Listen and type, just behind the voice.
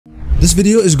This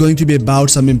video is going to be about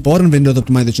some important Windows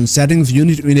optimization settings you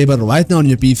need to enable right now on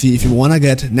your PC if you wanna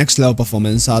get next level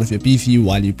performance out of your PC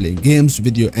while you play games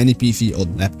with your any PC or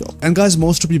laptop. And guys,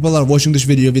 most people are watching this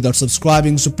video without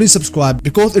subscribing, so please subscribe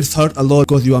because it's hurt a lot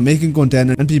because you are making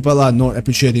content and people are not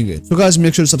appreciating it. So guys,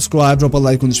 make sure to subscribe, drop a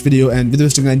like on this video, and without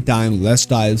wasting any time, let's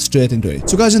dive straight into it.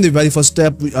 So guys, in the very first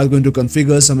step, we are going to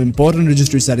configure some important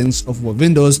registry settings of our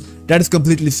Windows that is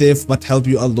completely safe but help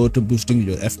you a lot to boosting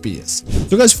your FPS.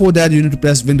 So guys, for that you need to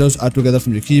press Windows R together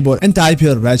from your keyboard and type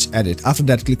here regedit. After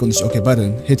that, click on this OK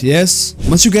button, hit yes.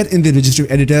 Once you get in the registry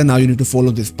editor, now you need to follow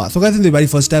this path. So guys, in the very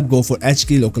first step, go for H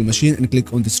key local machine and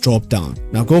click on this drop down.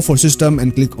 Now go for system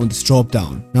and click on this drop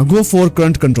down. Now go for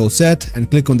current control set and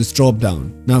click on this drop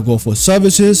down. Now go for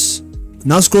services.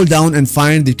 Now scroll down and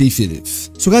find the T series.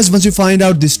 So guys, once you find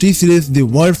out this T series, the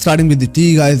word starting with the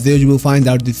T, guys, there you will find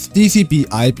out this TCP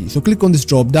IP. So click on this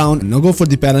drop down and now go for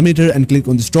the parameter and click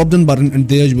on this drop down button, and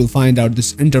there you will find out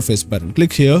this interface button.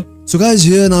 Click here. So guys,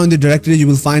 here now in the directory you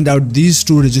will find out these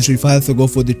two registry files. So go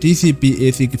for the TCP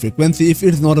AC key frequency. If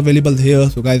it is not available here,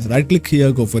 so guys, right click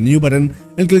here, go for new button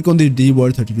and click on the D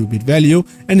word 32-bit value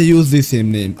and use the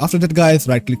same name. After that guys,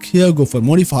 right click here, go for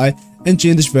modify and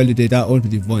change this value data onto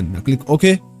the 1. Now click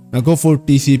OK. Now go for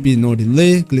TCP no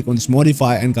delay, click on this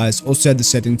modify, and guys, also set the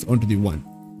settings onto the 1.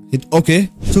 Hit OK.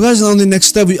 So guys, now in the next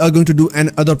step we are going to do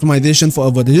another optimization for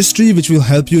our registry which will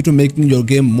help you to making your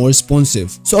game more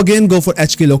responsive. So again, go for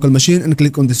HK local machine and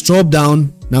click on this drop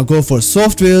down. Now go for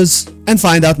softwares and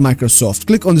find out Microsoft.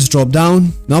 Click on this drop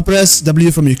down. Now press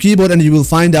W from your keyboard and you will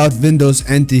find out Windows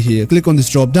NT here. Click on this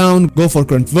drop down, go for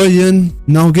current version.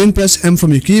 Now again press M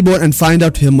from your keyboard and find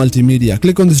out here multimedia.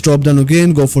 Click on this drop down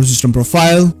again, go for system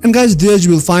profile, and guys, there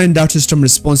you will find out system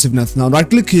responsiveness. Now right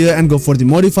click here and go for the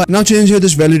modify. Now change here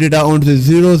this value data onto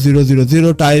the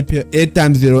 0000, type here 8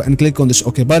 times 0 and click on this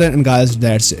OK button, and guys,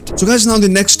 that's it. So guys, now the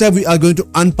next step we are going to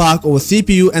unpark our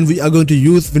CPU and we are going to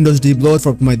use Windows Debloater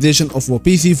for optimization of our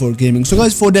PC for gaming. So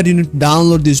guys, for that you need to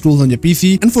download these tools on your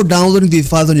PC, and for downloading these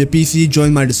files on your PC,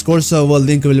 join my Discord server,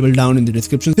 link available down in the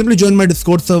description. Simply join my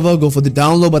Discord server, go for the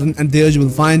download button, and there you will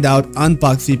find out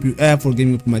Unpark CPU app for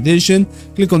gaming optimization.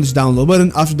 Click on this download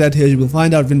button. After that, here you will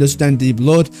find out Windows 10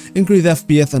 Debloater, increase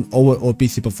FPS and overall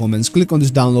PC performance. Click on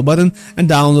this download button and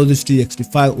download this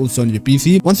txt file also on your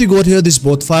PC. Once you got here this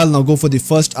both file, now go for the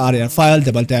first RAR file,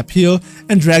 double tap here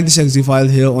and drag this exe file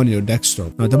here on your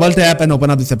desktop. Now double tap and open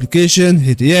up this application,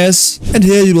 hit yes, and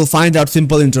here you will find out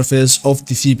simple interface of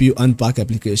the CPU Unpark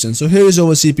application. So here is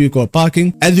our CPU core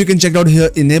parking. As you can check out here,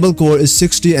 enable core is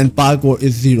 60 and park core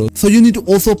is 0. So you need to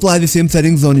also apply the same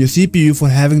settings on your CPU for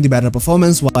having the better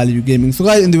performance while you're gaming. So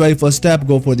guys, in the very first step,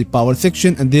 go for the power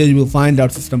section and there you will find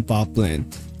out system power plan.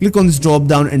 Click on this drop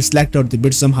down and select out the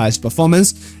bitsum highest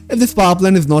performance. If this power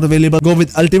plan is not available, go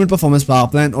with ultimate performance power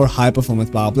plan or high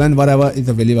performance power plan, whatever is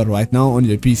available right now on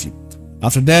your PC.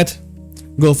 After that,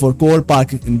 go for core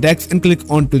parking index and click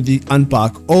onto the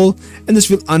unpark all, and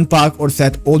this will unpark or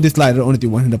set all the slider onto the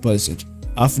 100%.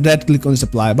 After that, click on the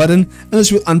apply button and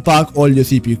this will unpark all your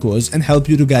CPU cores and help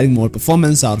you to getting more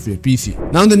performance out of your PC.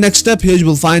 Now in the next step here you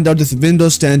will find out this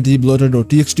Windows 10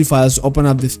 debloater.txt files. Open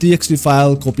up this txt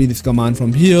file, copy this command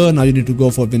from here. Now you need to go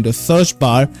for Windows search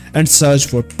bar and search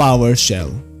for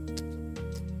PowerShell.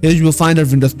 Here you will find out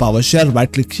Windows PowerShell.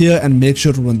 Right click here and make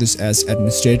sure to run this as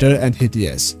administrator and hit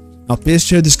yes. Now paste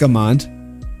here this command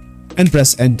and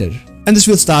press enter. And this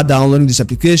will start downloading this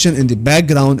application in the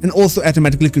background and also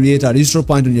automatically create a restore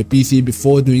point on your PC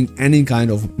before doing any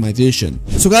kind of optimization.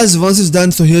 So guys, once it's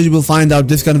done, so here you will find out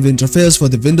this kind of interface for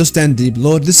the Windows 10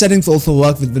 Debloater. This settings also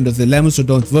work with Windows 11, so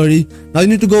don't worry. Now you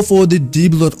need to go for the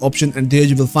Debloater option and there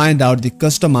you will find out the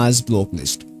customized block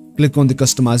list. Click on the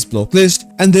customized block list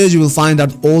and there you will find out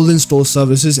all the installed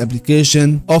services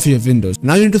application of your Windows.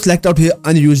 Now you need to select out here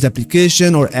unused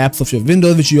application or apps of your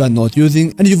Windows which you are not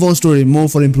using and you want to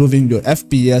remove for improving your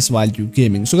FPS while you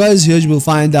gaming. So guys, here you will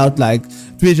find out like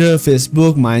Twitter,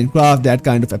 Facebook, Minecraft, that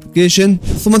kind of application.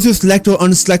 So once you select or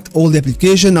unselect all the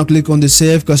application, now click on the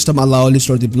save custom allow list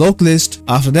or the block list.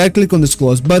 After that, click on this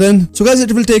close button. So guys,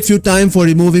 it will take few time for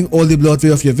removing all the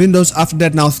bloatware of your Windows. After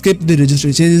that, now skip the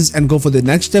registry changes and go for the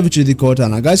next step, which is the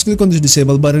Cortana. Guys, click on this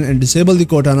disable button and disable the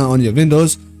Cortana on your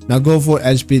Windows. Now go for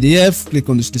HPDF, click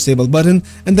on this disable button,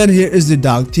 and then here is the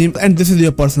dark theme, and this is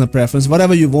your personal preference.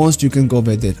 Whatever you want, you can go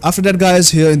with it. After that guys,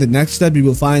 here in the next step you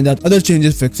will find out other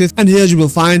changes, fixes, and here you will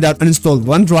find out uninstall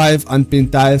OneDrive,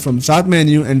 unpin tile from start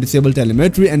menu, and disable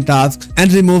telemetry and tasks,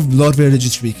 and remove bloatware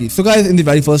registry key. So guys, in the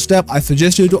very first step, I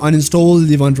suggest you to uninstall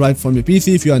the OneDrive from your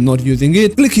PC if you are not using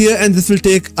it. Click here and this will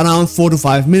take around 4 to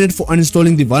 5 minutes for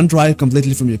uninstalling the OneDrive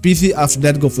completely from your PC. After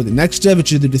that, go for the next step,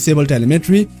 which is the disable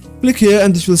telemetry. Click here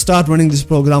and this will start running this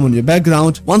program on your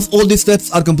background. Once all these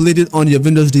steps are completed on your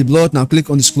Windows Debloater, now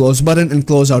click on this close button and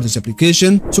close out this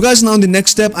application. So guys, now in the next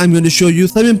step, I'm going to show you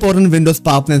some important Windows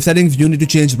power plan settings you need to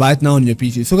change right now on your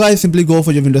PC. So guys, simply go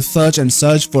for your Windows search and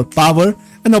search for power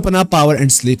and open up power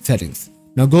and sleep settings.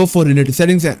 Now go for related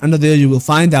settings and under there you will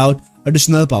find out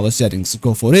additional power settings.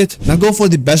 Go for it. Now go for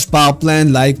the best power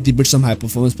plan like the Bitsum high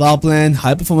performance power plan,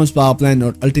 high performance power plan,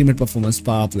 or ultimate performance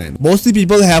power plan. Mostly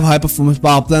people have high performance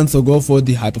power plan, so go for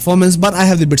the high performance, but I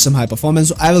have the Bitsum high performance,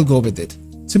 so I will go with it.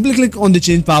 Simply click on the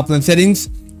change power plan settings,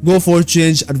 go for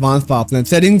change advanced power plan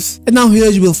settings, and now here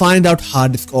you will find out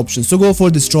hard disk options. So go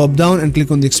for this drop down and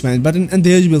click on the expand button, and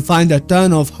there you will find a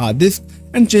turn off hard disk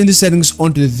and change the settings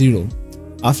onto the 0.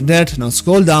 After that, now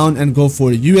scroll down and go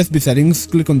for USB settings,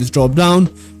 click on this drop down,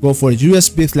 go for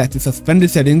USB select the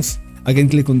suspended settings, again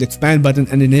click on the expand button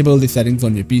and enable the settings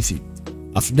on your PC.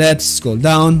 After that, scroll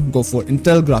down, go for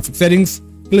Intel graphics settings,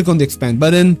 click on the expand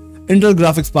button, Intel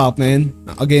graphics power plan,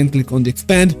 now again click on the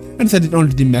expand and set it on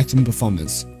to the maximum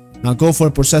performance. Now go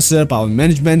for processor power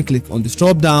management, click on this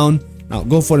drop down, now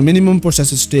go for minimum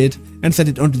processor state and set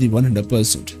it on to the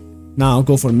 100%. Now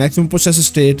go for maximum processor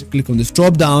state, click on this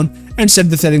drop down and set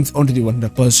the settings onto the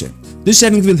 100%. This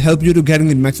settings will help you to getting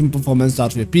the maximum performance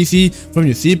out of your PC, from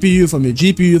your CPU, from your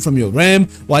GPU, from your RAM,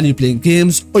 while you're playing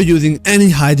games or using any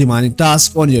high demanding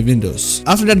task on your Windows.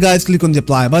 After that guys, click on the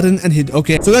apply button and hit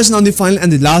OK. So guys, now the final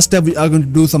and the last step, we are going to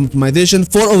do some optimization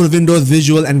for our Windows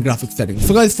visual and graphics settings.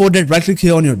 So guys, for that, right click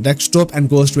here on your desktop and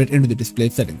go straight into the display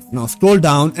settings. Now scroll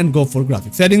down and go for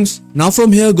graphics settings. Now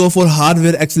from here, go for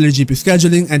hardware accelerated GPU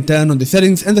scheduling and turn on the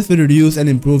settings, and this will reduce and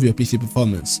improve your PC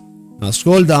performance. Now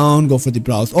scroll down, go for the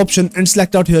browse option and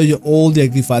select out here all the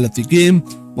exe file of the game.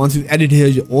 Once you edit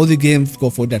here all the games,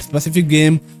 go for that specific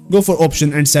game, go for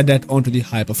option and set that onto the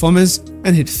high performance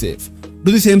and hit save.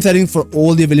 Do the same setting for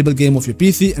all the available game of your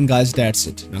PC, and guys, that's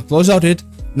it. Now close out it.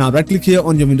 Now right click here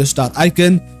on your Windows Start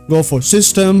icon, go for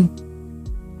system.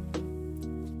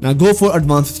 Now go for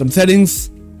advanced system settings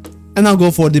and now go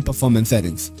for the performance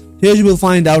settings. Here you will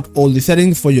find out all the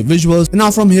settings for your visuals, and now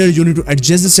from here you need to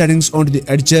adjust the settings onto the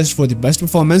adjust for the best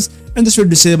performance, and this will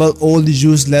disable all the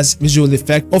useless visual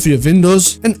effect of your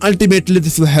Windows, and ultimately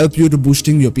this will help you to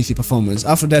boosting your PC performance.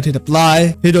 After that, hit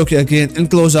apply, hit OK again and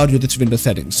close out your Windows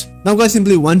settings. Now guys,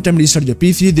 simply one time restart your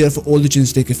PC, therefore all the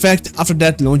changes take effect. After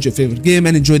that, launch your favorite game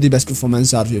and enjoy the best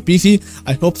performance out of your PC.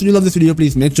 I hope that you love this video.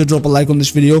 Please make sure to drop a like on this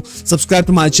video, subscribe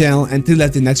to my channel, and till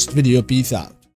at the next video, peace out.